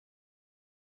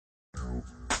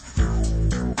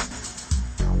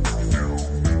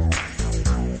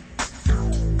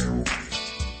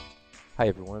Hi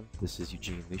everyone, this is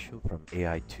Eugene Lisho from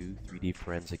AI2 3D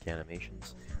Forensic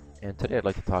Animations, and today I'd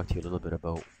like to talk to you a little bit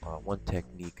about one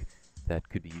technique that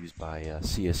could be used by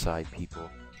CSI people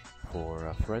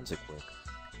for forensic work.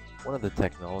 One of the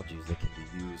technologies that can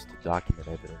be used to document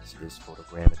evidence is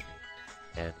photogrammetry.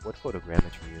 And what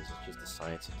photogrammetry is just the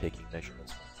science of taking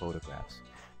measurements from photographs.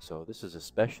 So this is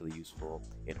especially useful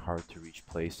in hard to reach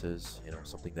places,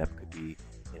 something that could be,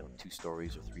 2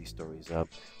 stories or 3 stories up,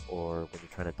 or when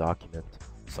you're trying to document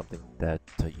something that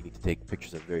you need to take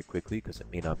pictures of very quickly because it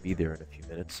may not be there in a few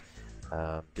minutes.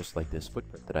 Just like this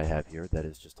footprint that I have here, that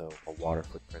is just a water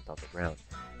footprint on the ground.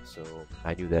 So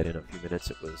I knew that in a few minutes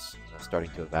it was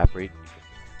starting to evaporate.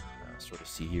 You can sort of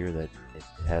see here that it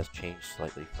has changed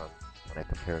slightly from when I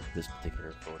compare this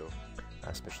particular photo,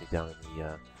 especially down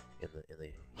in the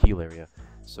heel area.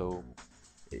 So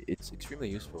it's extremely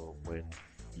useful when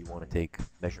you want to take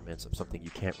measurements of something you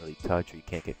can't really touch or you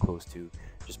can't get close to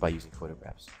just by using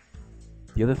photographs.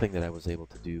 The other thing that I was able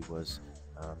to do was,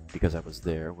 because I was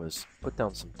there, was put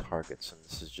down some targets, and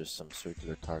this is just some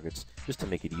circular targets just to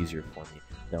make it easier for me.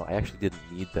 Now I actually didn't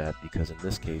need that because in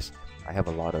this case I have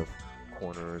a lot of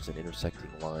corners and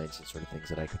intersecting lines and sort of things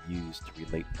that I could use to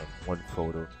relate from one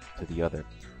photo to the other.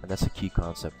 And that's a key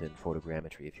concept in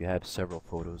photogrammetry. If you have several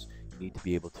photos, you need to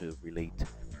be able to relate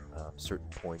certain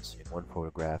points in one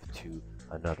photograph to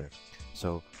another.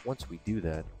 So once we do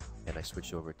that, and I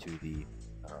switch over to the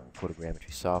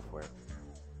photogrammetry software,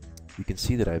 you can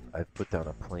see that I've put down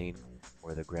a plane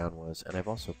where the ground was, and I've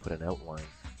also put an outline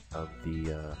of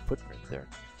the footprint there.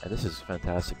 And this is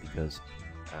fantastic because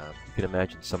you can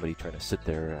imagine somebody trying to sit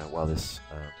there while this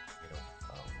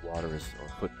water or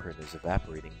footprint is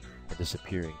evaporating and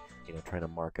disappearing, trying to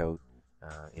mark out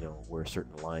where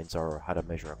certain lines are, or how to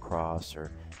measure across,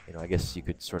 or I guess you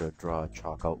could sort of draw a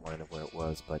chalk outline of where it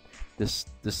was. But this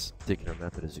particular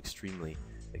method is extremely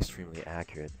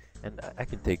accurate, and I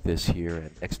can take this here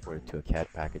and export it to a CAD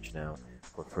package now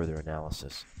for further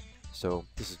analysis. So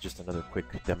this is just another quick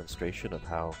demonstration of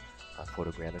how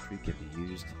photogrammetry can be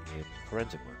used in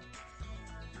forensic work.